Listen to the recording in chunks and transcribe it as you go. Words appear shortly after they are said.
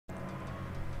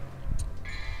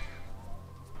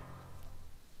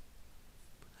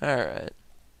Alright,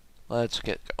 let's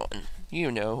get going.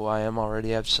 You know who I am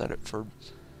already, I've said it for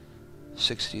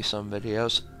 60 some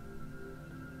videos.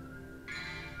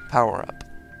 Power up.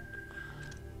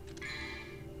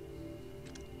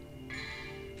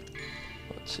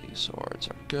 Let's see, swords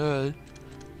are good.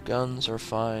 Guns are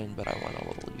fine, but I want to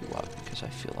level you up because I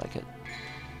feel like it.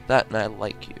 That and I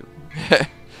like you.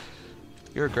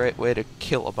 You're a great way to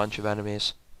kill a bunch of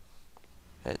enemies.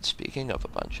 And speaking of a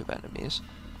bunch of enemies...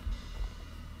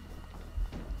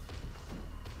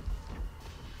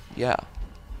 yeah.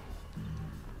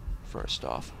 First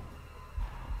off,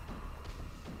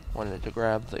 wanted to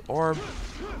grab the orb.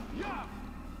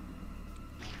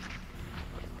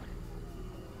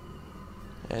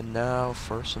 And now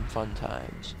for some fun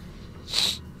times.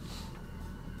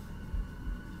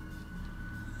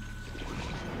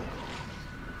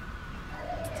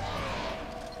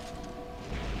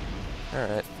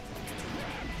 Alright.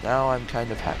 Now I'm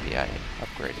kind of happy I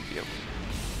upgraded you.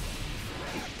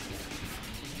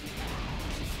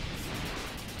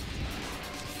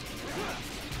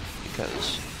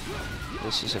 Because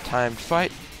this is a timed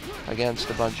fight against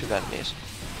a bunch of enemies.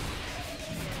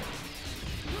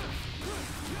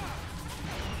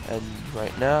 And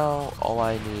right now, all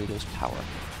I need is power.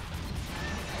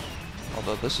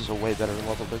 Although this is a way better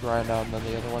level to grind on than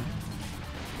the other one.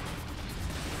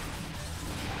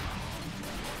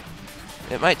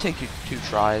 It might take you 2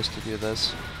 tries to do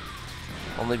this,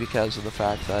 only because of the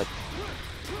fact that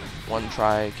one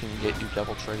try can get you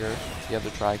double trigger, the other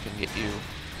try can get you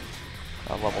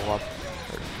a level up,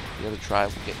 or the other try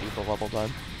will get you the level done.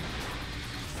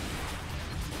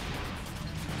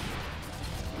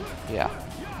 Yeah.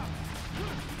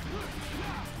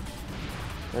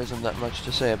 There isn't that much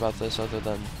to say about this other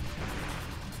than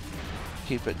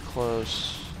keep it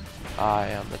close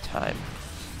eye on the time.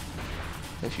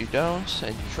 If you don't,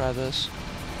 and you try this,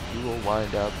 you will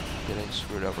wind up getting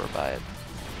screwed over by it.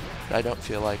 I don't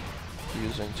feel like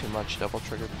using too much double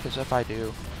trigger, because if I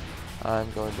do,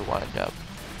 I'm going to wind up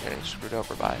getting screwed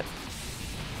over by it.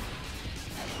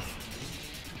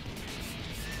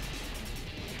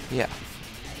 Yeah.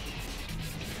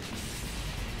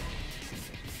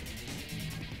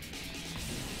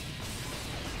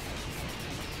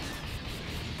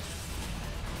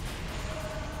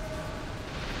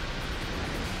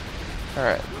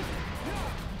 Alright.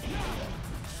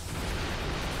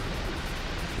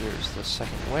 Here's the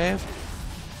second wave.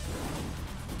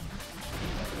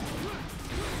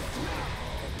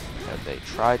 And they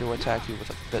try to attack you with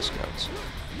abyss notes.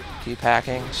 Keep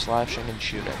hacking, slashing, and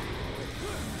shooting.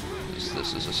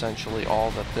 This is essentially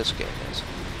all that this game is.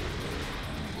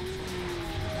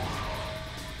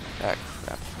 Ah,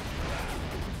 crap.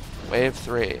 Wave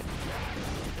 3.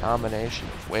 Combination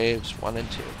of waves 1 and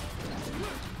 2.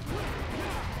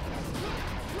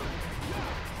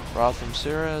 Rotham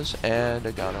Siras and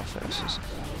Aganophases.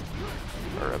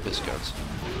 Or Abyss Goats.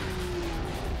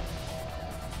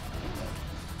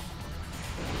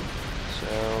 So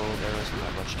there isn't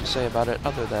that much to say about it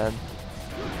other than,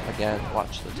 again,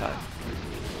 watch the time.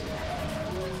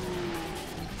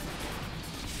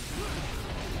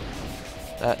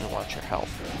 That and watch your health.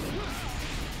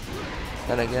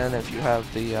 Then again, if you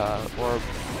have the orb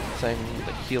thing,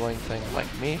 the healing thing like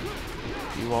me,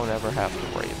 you won't ever have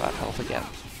to worry about health again.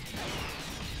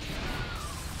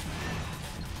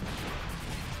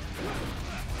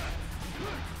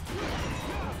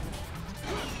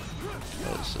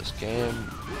 Because this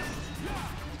game,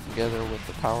 together with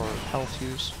the power of health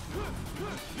use,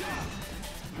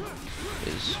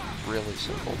 is really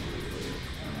simple.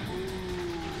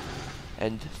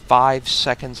 And 5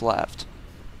 seconds left.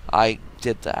 I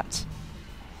did that.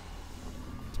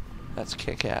 That's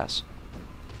kick-ass.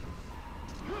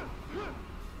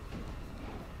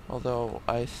 Although,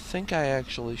 I think I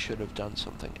actually should have done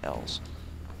something else.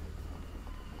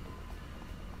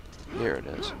 Here it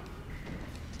is.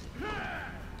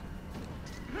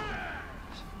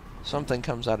 Something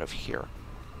comes out of here.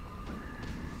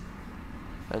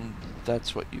 And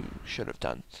that's what you should have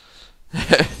done.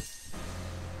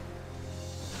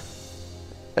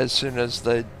 As soon as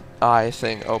the eye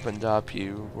thing opened up,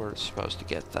 you were supposed to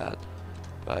get that.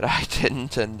 But I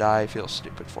didn't, and I feel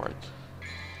stupid for it.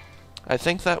 I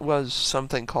think that was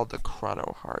something called the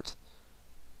Chrono Heart,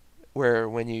 where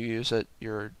when you use it,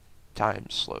 your time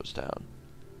slows down.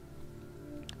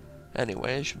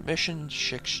 Anyways, mission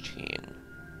 16.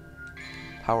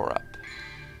 Power up.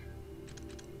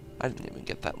 I didn't even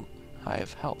get that high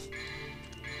of health.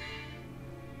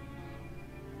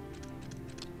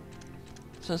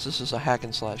 Since this is a hack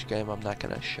and slash game, I'm not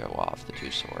going to show off the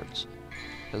 2 swords,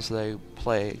 because they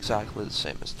play exactly the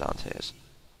same as Dante's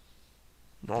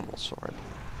normal sword.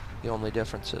 The only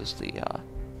difference is the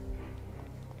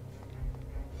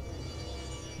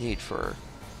need for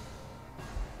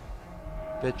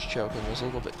bitch choking is a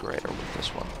little bit greater with this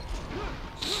one.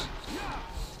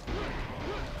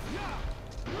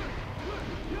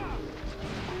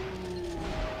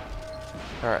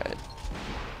 Alright.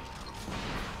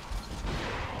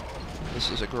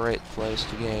 This is a great place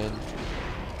to gain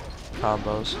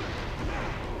combos.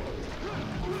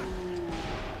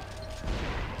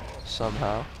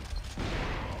 Somehow.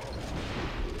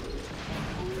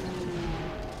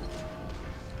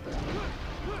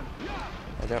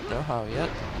 I don't know how yet.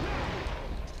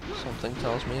 Something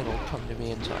tells me it'll come to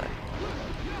me in time.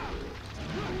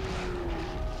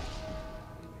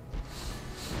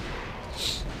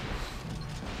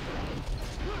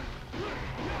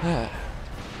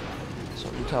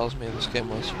 Something tells me this game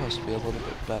was supposed to be a little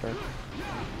bit better.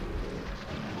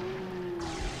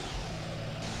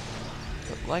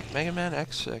 But like Mega Man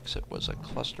X6, it was a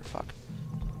clusterfuck.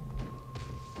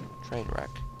 Train wreck.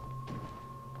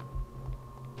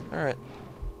 Alright.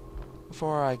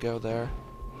 Before I go there,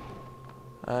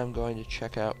 I'm going to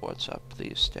check out what's up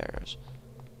these stairs.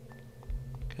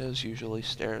 Because usually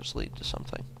stairs lead to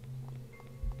something.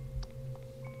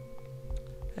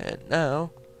 And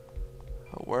now,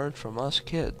 a word from us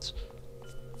kids.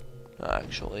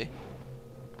 Actually.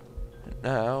 And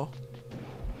now,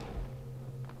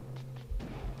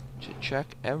 to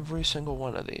check every single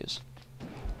one of these.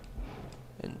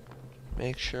 And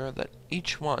make sure that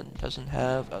each one doesn't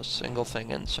have a single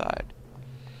thing inside.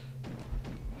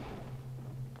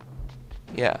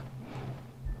 Yeah.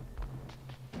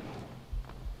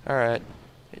 Alright.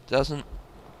 It doesn't.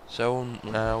 So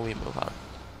now we move on.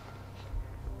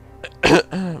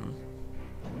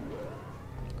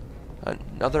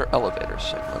 Another elevator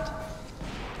segment.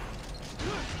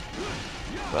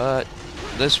 But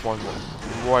this one was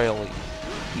royally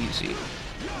easy.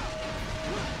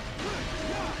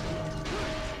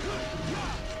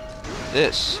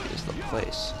 This is the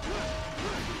place.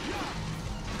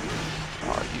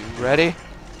 Are you ready?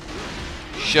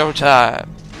 Showtime!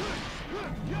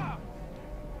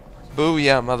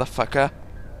 Booyah, motherfucker!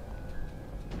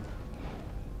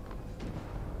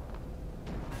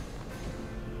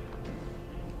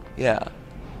 Yeah.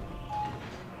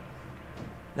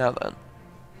 Now then,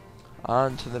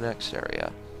 on to the next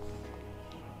area.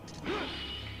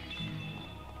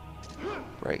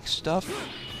 Break stuff.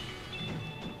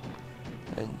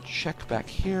 And check back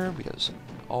here, because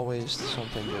always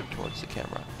something good towards the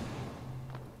camera.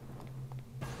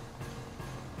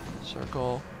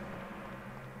 Circle.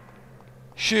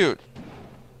 Shoot!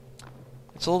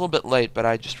 It's a little bit late, but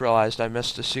I just realized I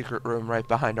missed a secret room right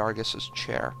behind Argus's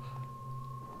chair.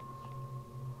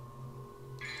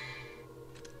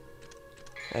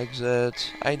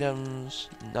 Exits, items,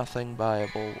 nothing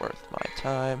buyable worth my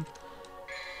time.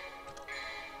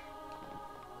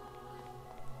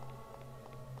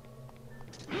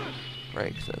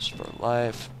 Break this for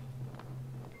life.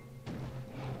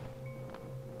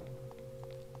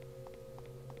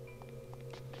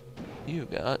 You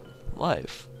got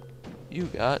life. You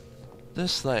got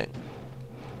this thing.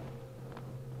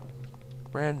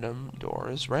 Random door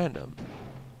is random.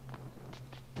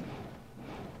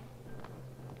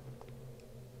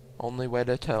 Only way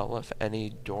to tell if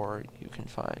any door you can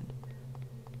find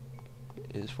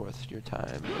is worth your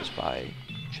time is by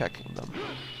checking them.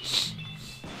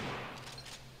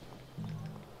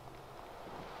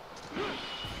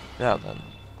 Now then.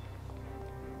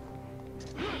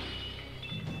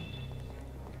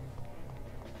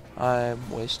 I'm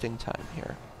wasting time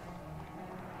here.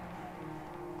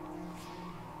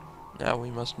 Now we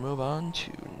must move on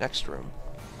to next room.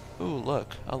 Ooh,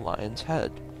 look, a lion's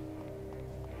head.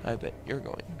 I bet you're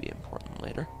going to be important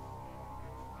later.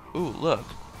 Ooh, look,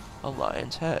 a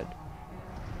lion's head.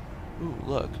 Ooh,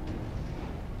 look.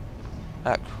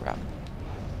 Ah, crap.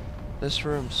 This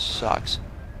room sucks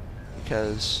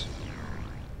because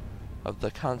of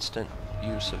the constant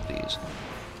use of these.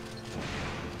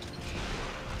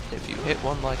 If you hit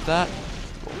one like that,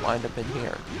 you'll wind up in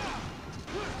here.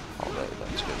 Although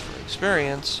that's good for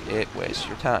experience, it wastes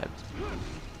your time.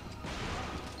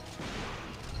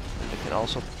 And it can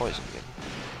also poison you.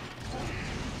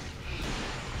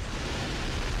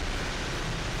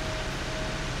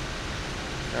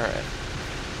 Alright.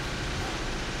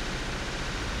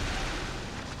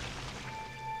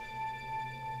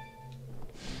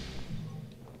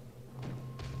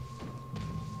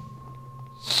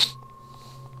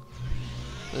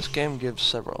 This game gives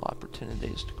several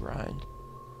opportunities to grind.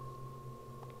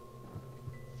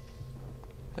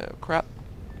 Oh, crap.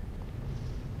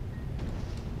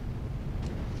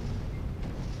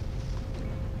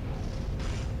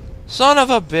 Son of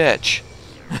a bitch!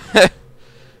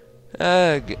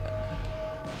 You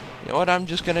know what I'm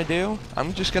just gonna do?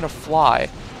 I'm just gonna fly.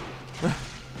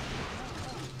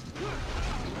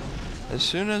 As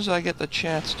soon as I get the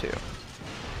chance to.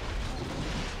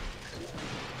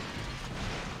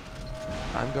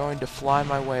 I'm going to fly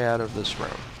my way out of this room.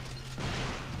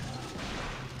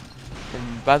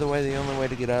 And by the way, the only way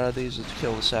to get out of these is to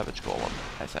kill the Savage Golem,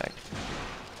 I think.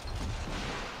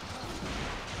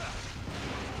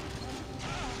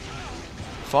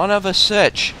 Fun of a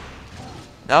sitch!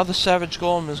 Now the Savage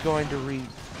Golem is going to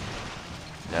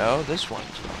No, this one's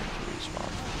going to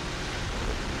respawn.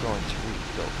 It's going to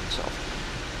rebuild itself.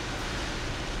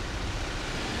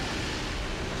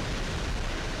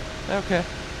 Okay.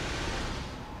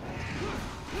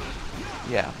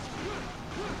 Yeah.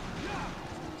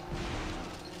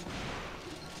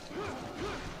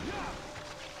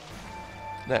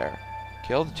 There.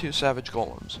 Kill the 2 Savage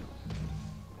Golems.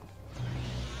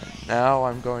 And now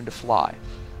I'm going to fly.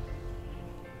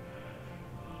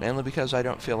 Mainly because I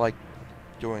don't feel like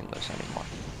doing this anymore.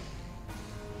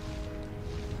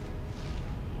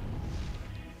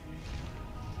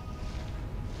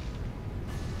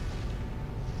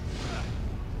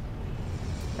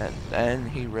 And then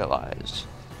he realized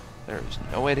there's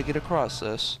no way to get across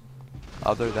this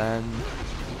other than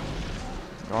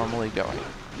normally going.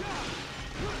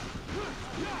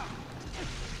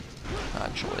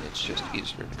 Actually, it's just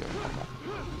easier to go normal.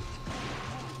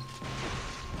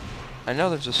 I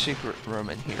know there's a secret room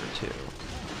in here, too.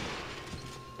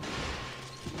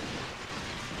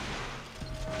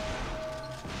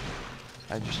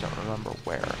 I just don't remember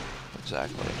where,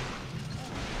 exactly.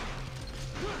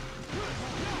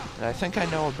 And I think I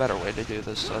know a better way to do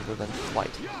this other than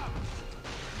flight.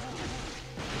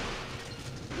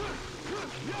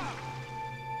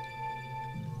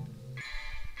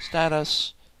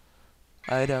 Status.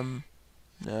 Item.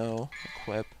 No.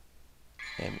 Equip.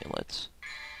 Amulets.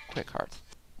 Quick heart.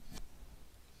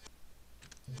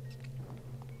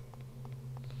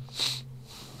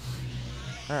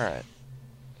 Alright.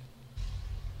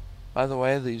 By the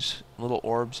way, these little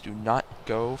orbs do not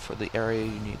go for the area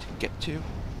you need to get to.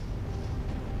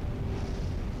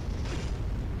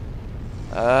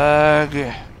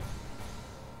 Ugh.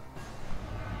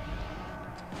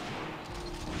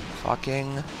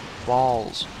 Fucking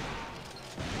balls.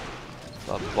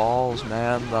 The balls,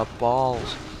 man, the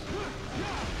balls.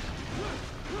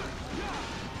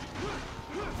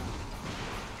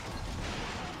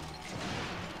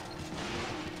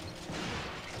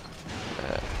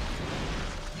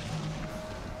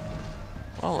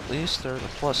 Well, at least there's a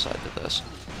plus side to this.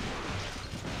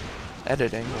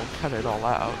 Editing will cut it all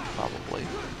out, probably.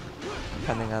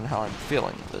 Depending on how I'm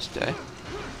feeling this day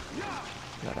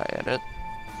that I edit.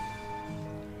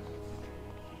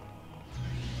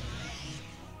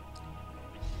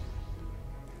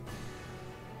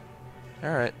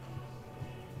 Alright.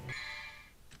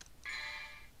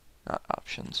 Not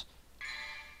options.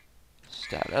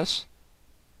 Status.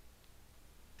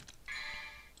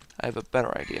 I have a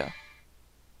better idea.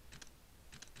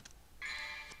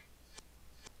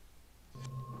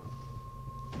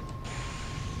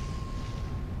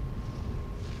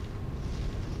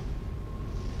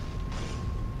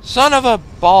 Son of a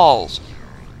balls!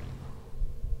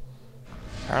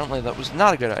 Apparently that was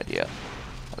not a good idea.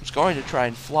 I was going to try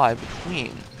and fly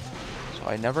between, so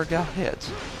I never got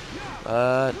hit.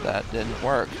 But that didn't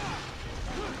work.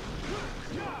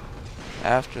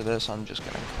 After this, I'm just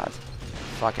gonna cut.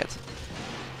 Fuck it.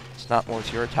 It's not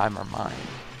worth your time or mine.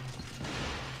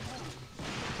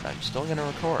 And I'm still gonna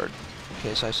record, in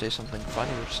case I say something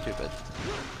funny or stupid.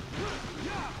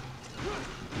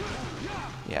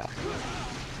 Yeah.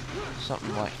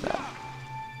 Something like that.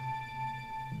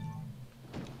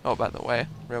 Oh, by the way,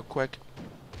 real quick.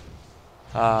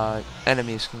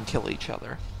 Enemies can kill each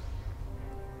other.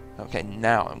 Okay,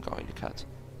 now I'm going to cut.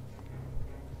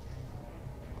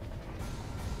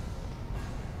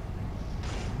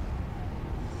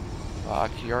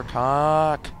 Fuck your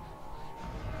cock!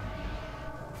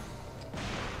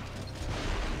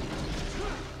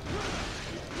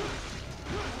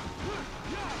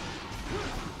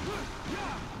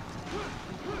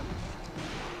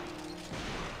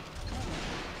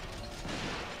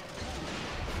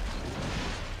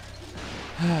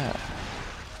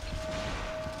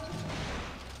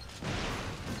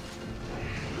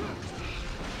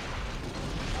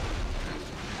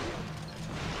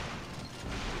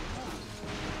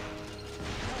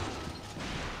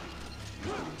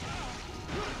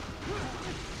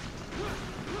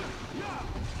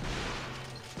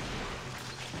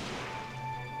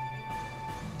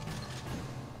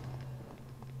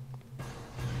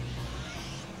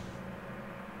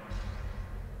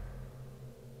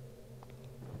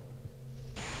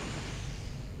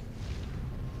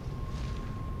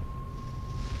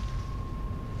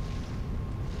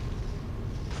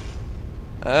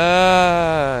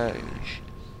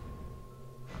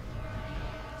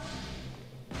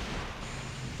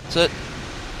 That's it.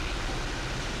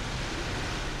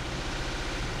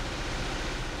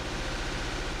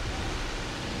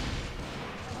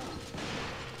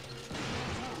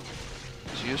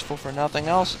 It's useful for nothing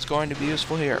else. It's going to be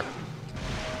useful here.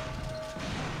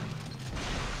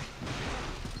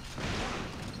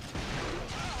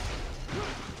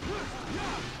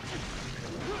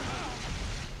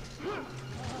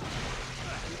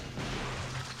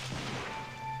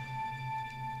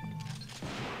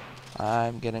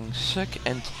 I'm getting sick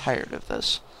and tired of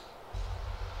this.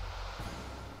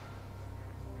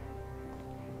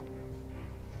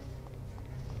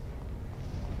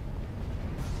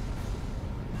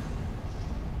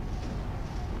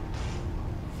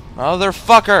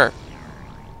 Motherfucker!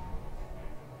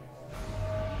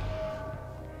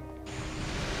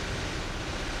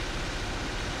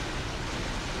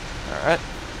 Alright.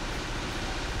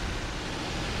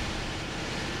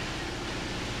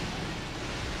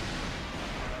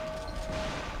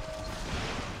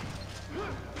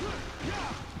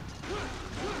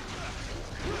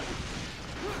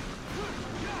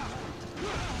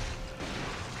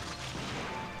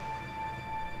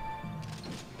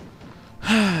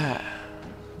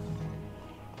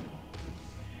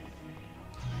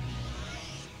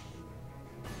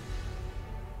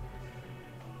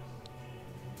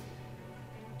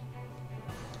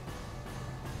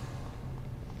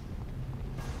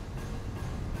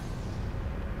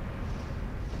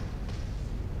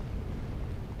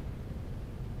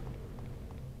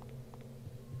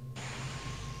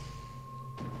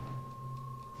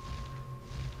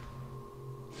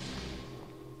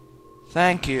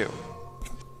 Thank you.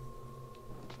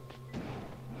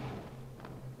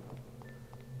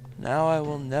 Now I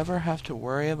will never have to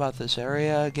worry about this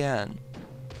area again.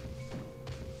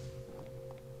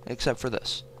 Except for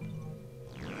this.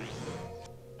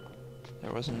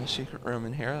 There wasn't a secret room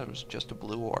in here, it was just a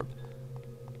blue orb.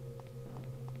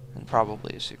 And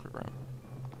probably a secret room.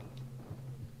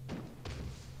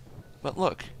 But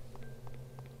look,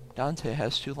 Dante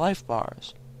has 2 life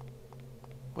bars,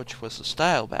 which was the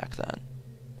style back then.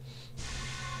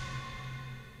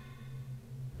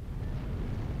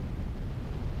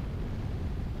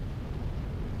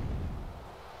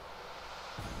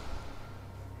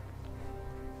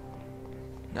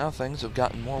 Now things have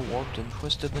gotten more warped and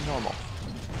twisted than normal.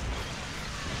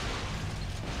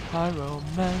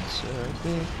 Pyromancer,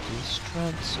 big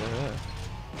distrancer.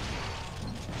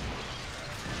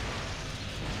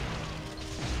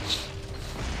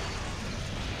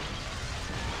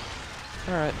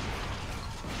 Alright.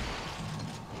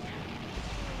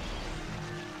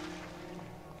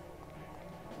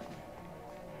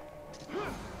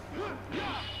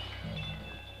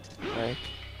 Break.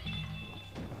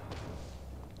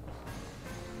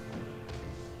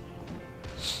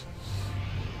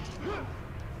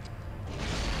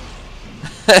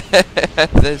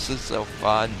 This is so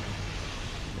fun.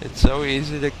 It's so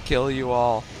easy to kill you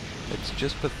all. It's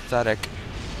just pathetic.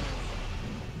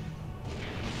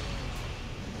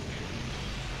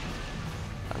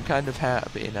 I'm kind of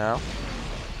happy now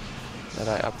that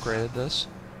I upgraded this.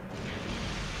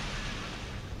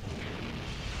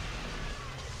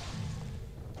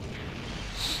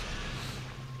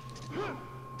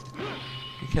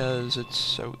 Because it's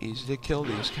so easy to kill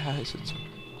these guys.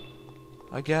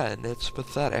 Again, it's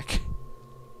pathetic.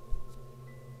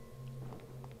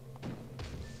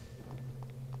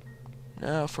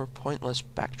 Now for pointless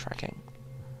backtracking.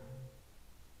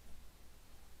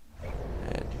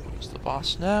 And who's the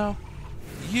boss now?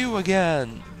 You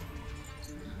again!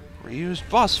 Reused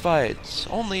boss fights,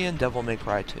 only in Devil May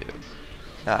Cry 2.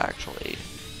 Actually,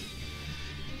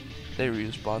 they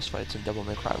reused boss fights in Devil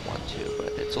May Cry 1 too,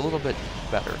 but it's a little bit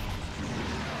better.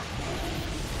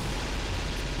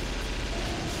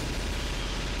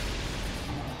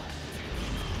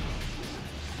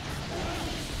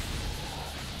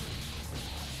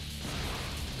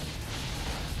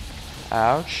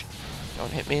 Ouch.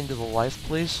 Don't hit me into the life,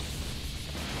 please.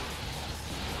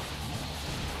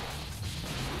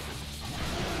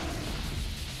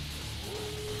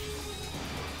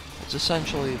 It's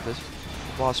essentially, the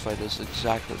boss fight is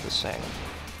exactly the same.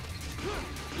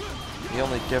 The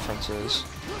only difference is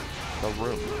the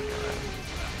room you're in.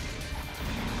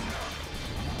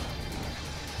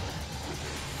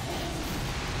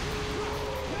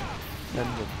 And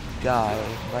the guy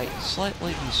might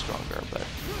slightly be stronger, but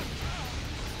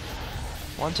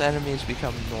once enemies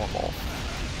become normal,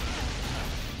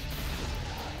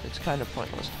 it's kind of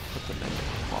pointless to put them in the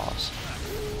boss,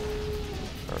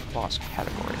 or boss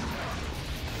category.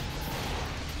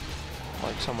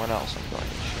 like someone else I'm going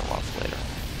to show off later.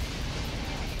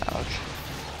 Ouch.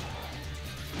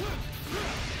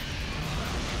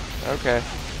 Okay.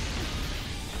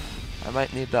 I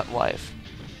might need that life.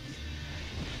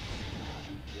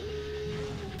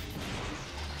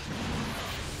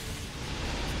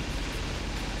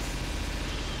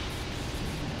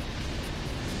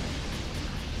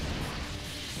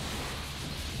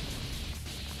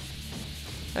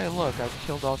 Hey look, I've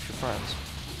killed off your friends.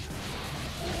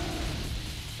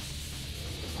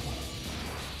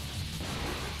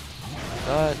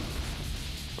 But,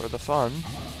 for the fun,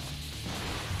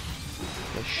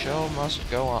 the show must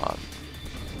go on.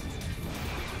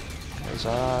 As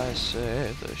I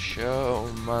say, the show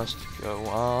must go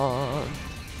on.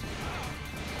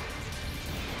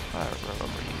 I don't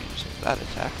remember you using that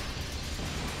attack.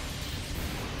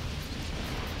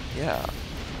 Yeah.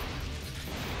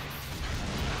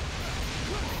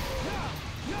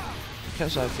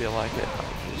 Because I feel like it,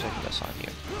 I'm using this on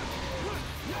you.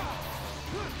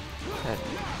 And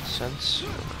since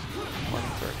you're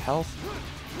 1/3 health,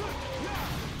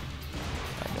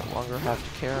 I no longer have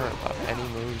to care about any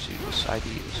moves you decide to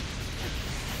use.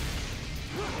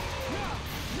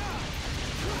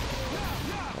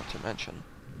 Not to mention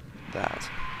that.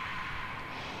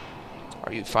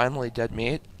 Are you finally dead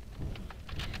meat?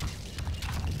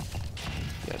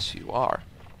 Yes, you are.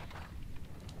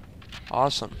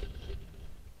 Awesome.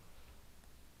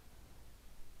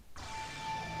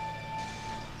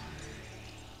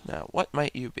 Now, what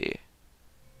might you be?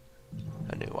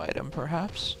 A new item,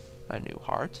 perhaps? A new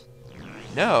heart?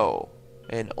 No!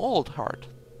 An old heart.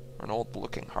 Or an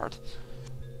old-looking heart.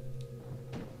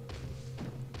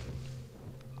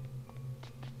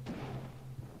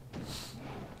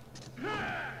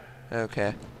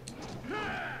 Okay.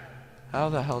 How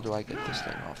the hell do I get this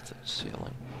thing off the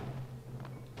ceiling?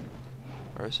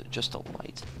 Or is it just a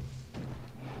light?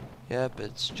 Yep,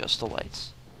 it's just a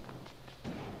light.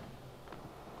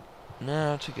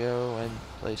 Now to go and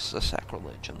place the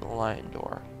sacrilege in the lion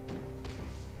door.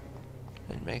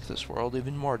 And make this world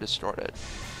even more distorted.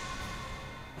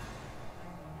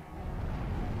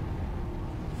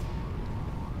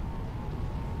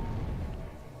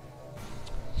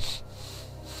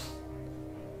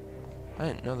 I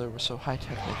didn't know they were so high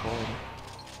technical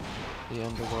in the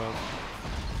underworld.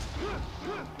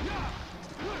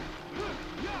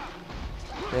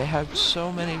 They have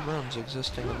so many rooms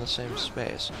existing in the same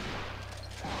space.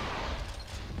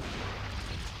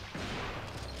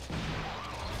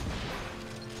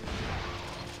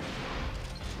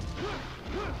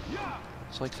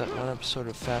 It's like that one episode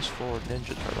of Fast Forward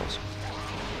Ninja Turtles.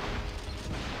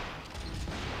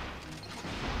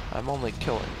 I'm only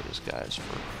killing these guys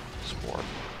for sport.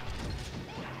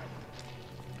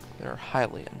 They're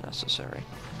highly unnecessary.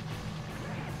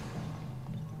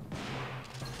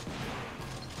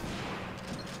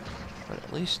 But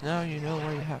at least now you know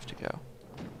where you have to go.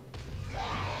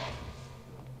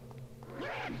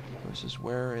 Versus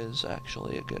where is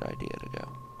actually a good idea to go.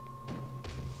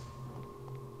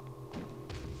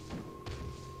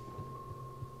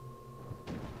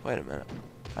 Wait a minute.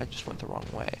 I just went the wrong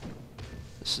way.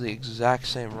 This is the exact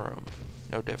same room.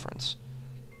 No difference.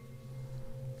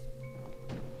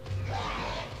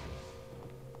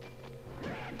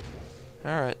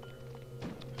 Alright.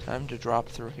 Time to drop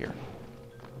through here.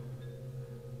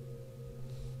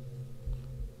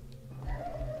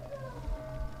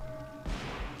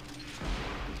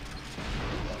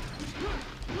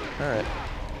 Alright.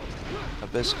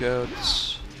 Abyss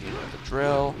goats, you know the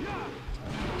drill.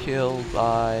 Kill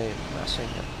by messing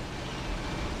it.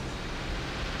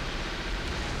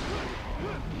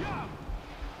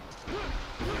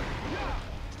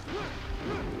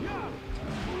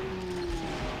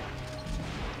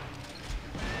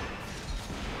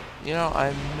 You know,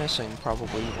 I'm missing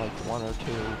probably like 1 or 2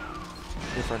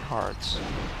 different hearts.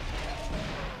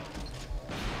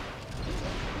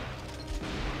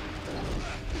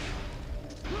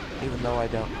 Even though I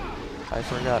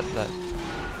forgot that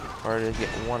in order to get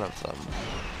one of them,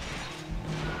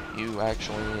 you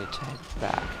actually need to head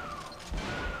back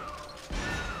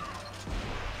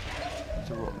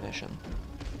through a mission.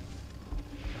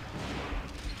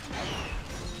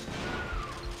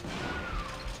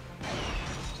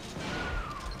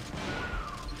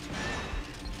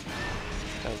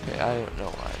 Okay, I don't know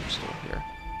why I'm still here.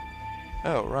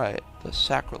 Oh, right, the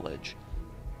sacrilege.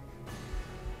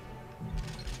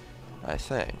 I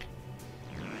think.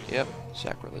 Yep,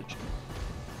 sacrilege.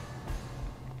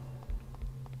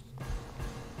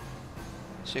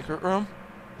 Secret room?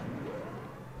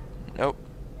 Nope.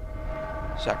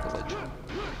 Sacrilege.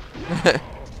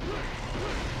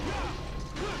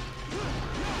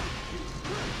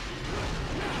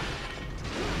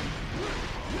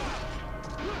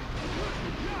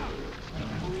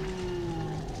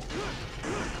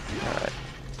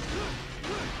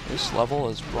 This level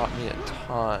has brought me a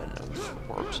ton of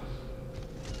orbs.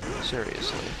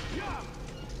 Seriously.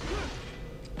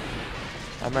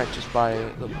 I might just buy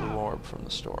the blue orb from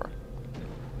the store.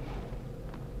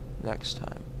 Next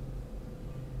time.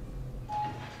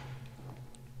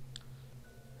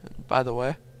 And by the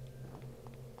way,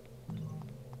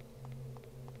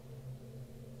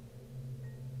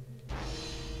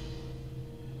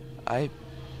 I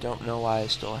don't know why I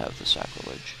still have the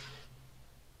sacrilege.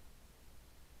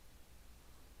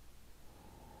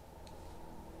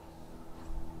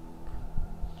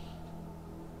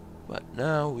 But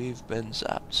now we've been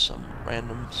zapped some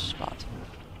random spot.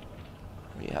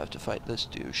 We have to fight this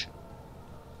douche.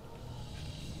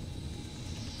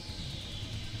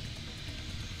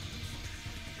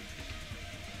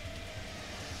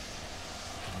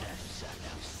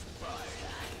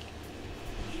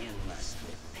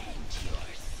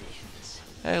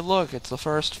 Hey look, it's the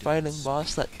first fighting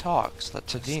boss that talks.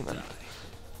 That's a demon.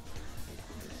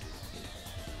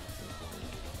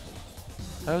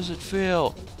 How does it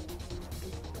feel?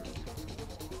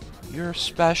 You're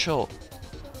special.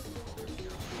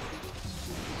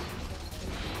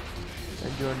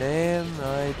 And your name?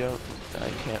 I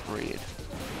can't read.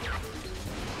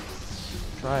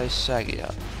 Try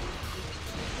Sagia.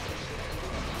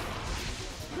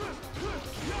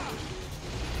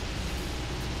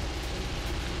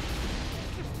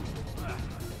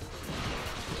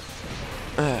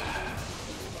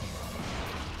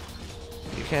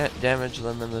 You can't damage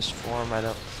them in this form, I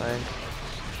don't think.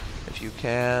 If you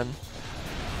can,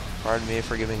 pardon me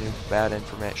for giving you bad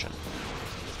information.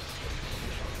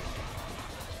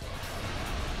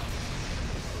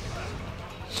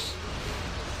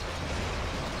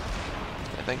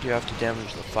 I think you have to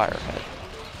damage the firehead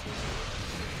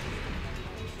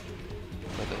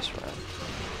for this round.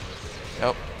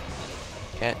 Nope.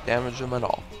 Can't damage them at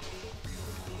all.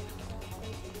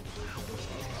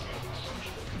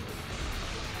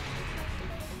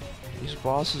 These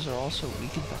bosses are also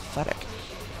weak and pathetic.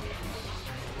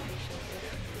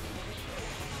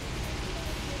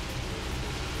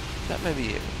 That may be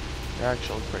it. They're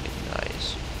actually pretty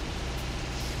nice.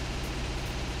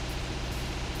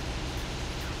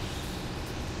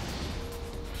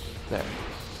 There.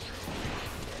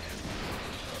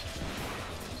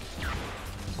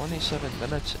 27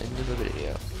 minutes into the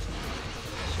video.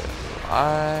 So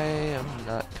I am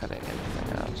not cutting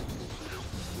anything out.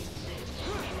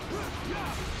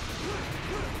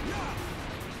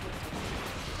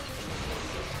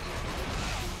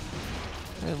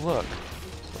 Hey look,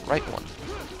 the right one.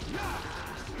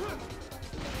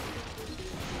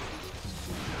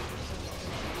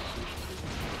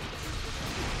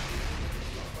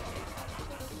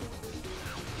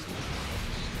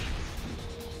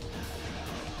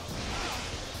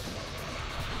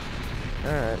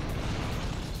 Alright.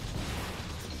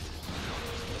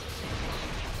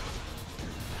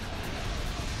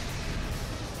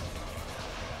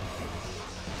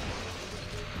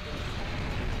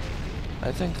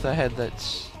 I think the head that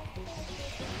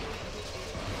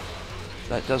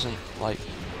doesn't, like,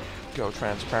 go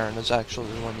transparent is actually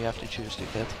the one you have to choose to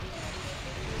hit.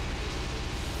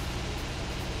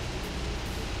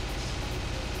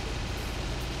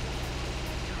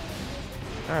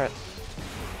 Alright.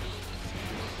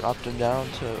 Dropped him down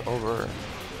to over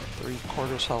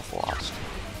 3/4 health lost.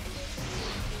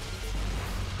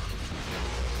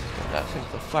 And I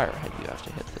think the firehead you have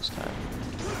to hit this time.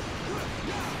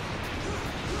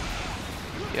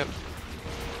 Yep.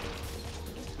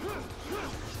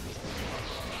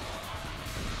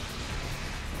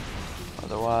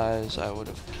 Otherwise, I would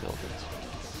have killed it.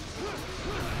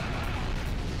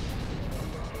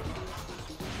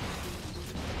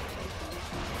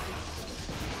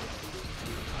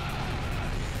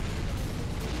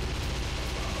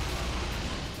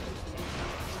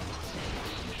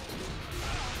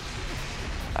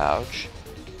 Ouch.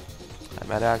 I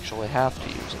might actually have to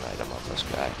use an item on this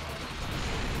guy.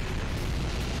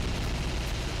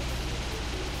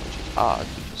 Which is odd,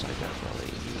 because I don't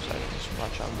really use items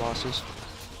much on bosses.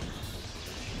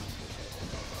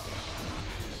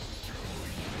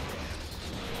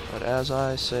 But as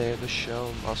I say, the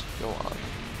show must go on.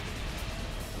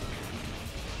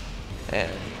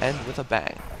 And end with a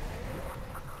bang.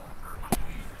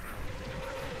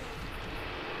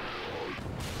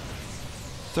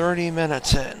 "30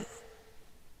 minutes in.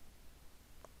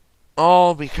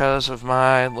 All because of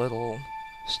my little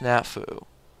snafu.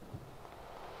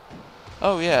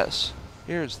 Oh yes,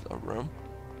 here's the room.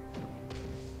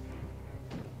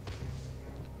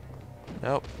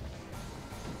 Nope.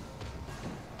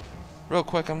 Real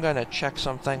quick, I'm gonna check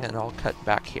something and I'll cut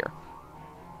back here.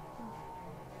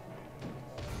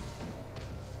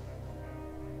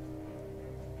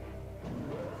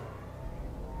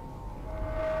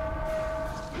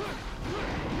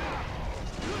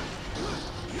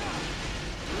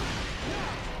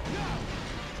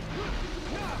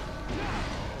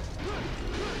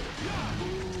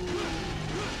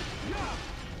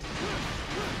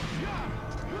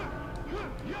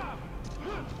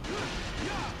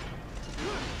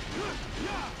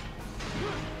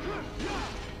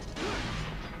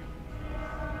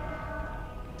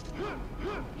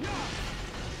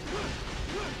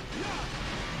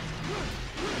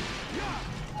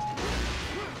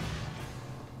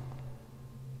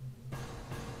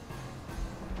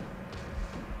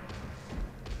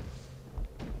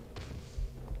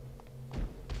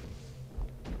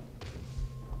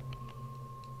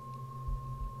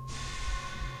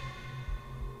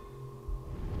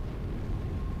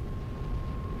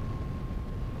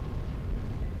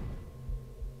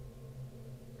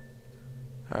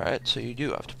 Alright, so you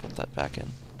do have to put that back in.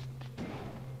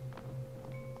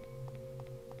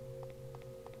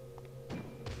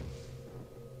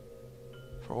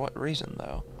 For what reason,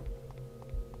 though?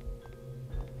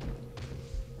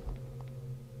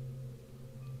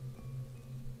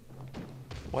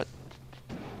 What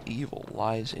evil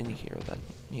lies in here that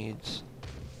needs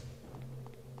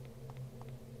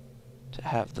to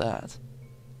have that?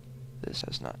 This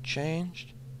has not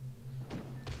changed.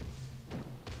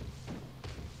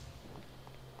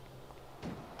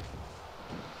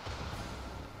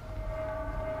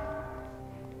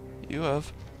 You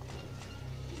have.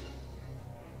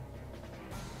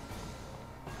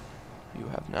 You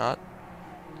have not.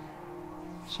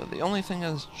 So the only thing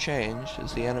that's changed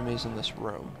is the enemies in this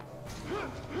room.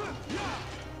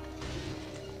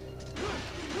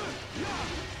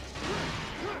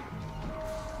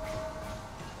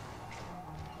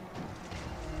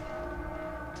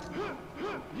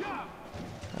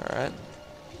 Alright.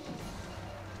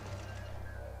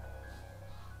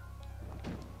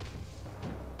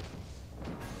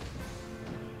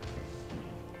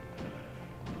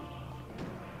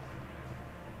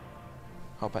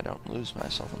 Hope I don't lose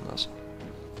myself in this.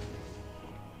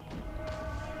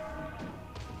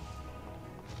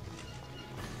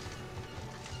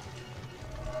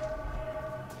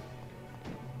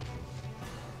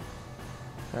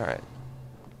 Alright.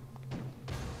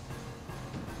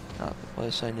 Not the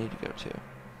place I need to go to.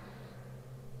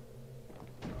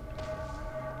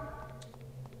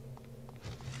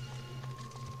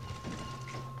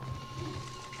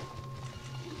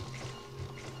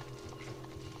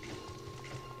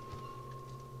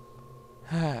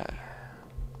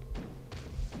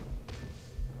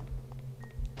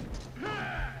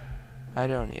 I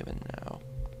don't even know.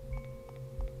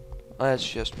 Let's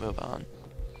just move on.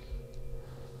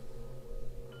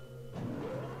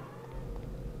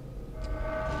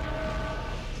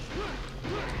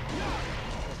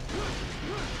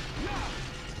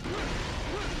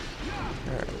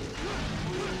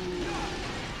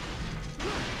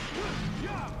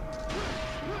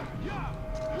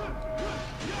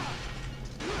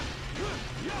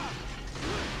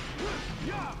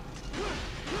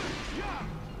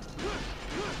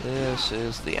 This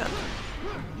is the end.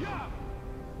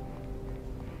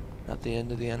 Not the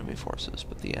end of the enemy forces,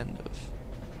 but the end of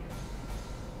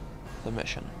the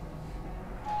mission.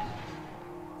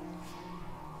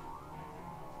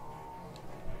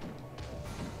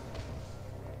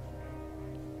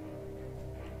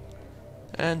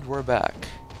 And we're back.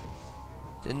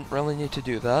 Didn't really need to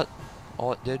do that.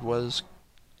 All it did was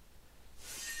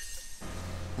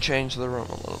change the room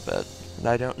a little bit. And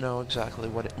I don't know exactly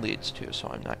what it leads to, so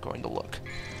I'm not going to look.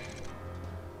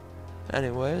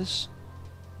 Anyways,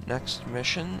 next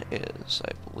mission is,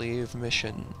 I believe,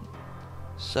 mission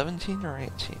 17 or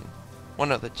 18.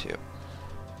 One of the two.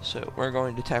 So we're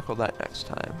going to tackle that next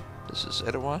time. This is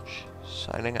Itawatch,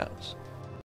 signing out.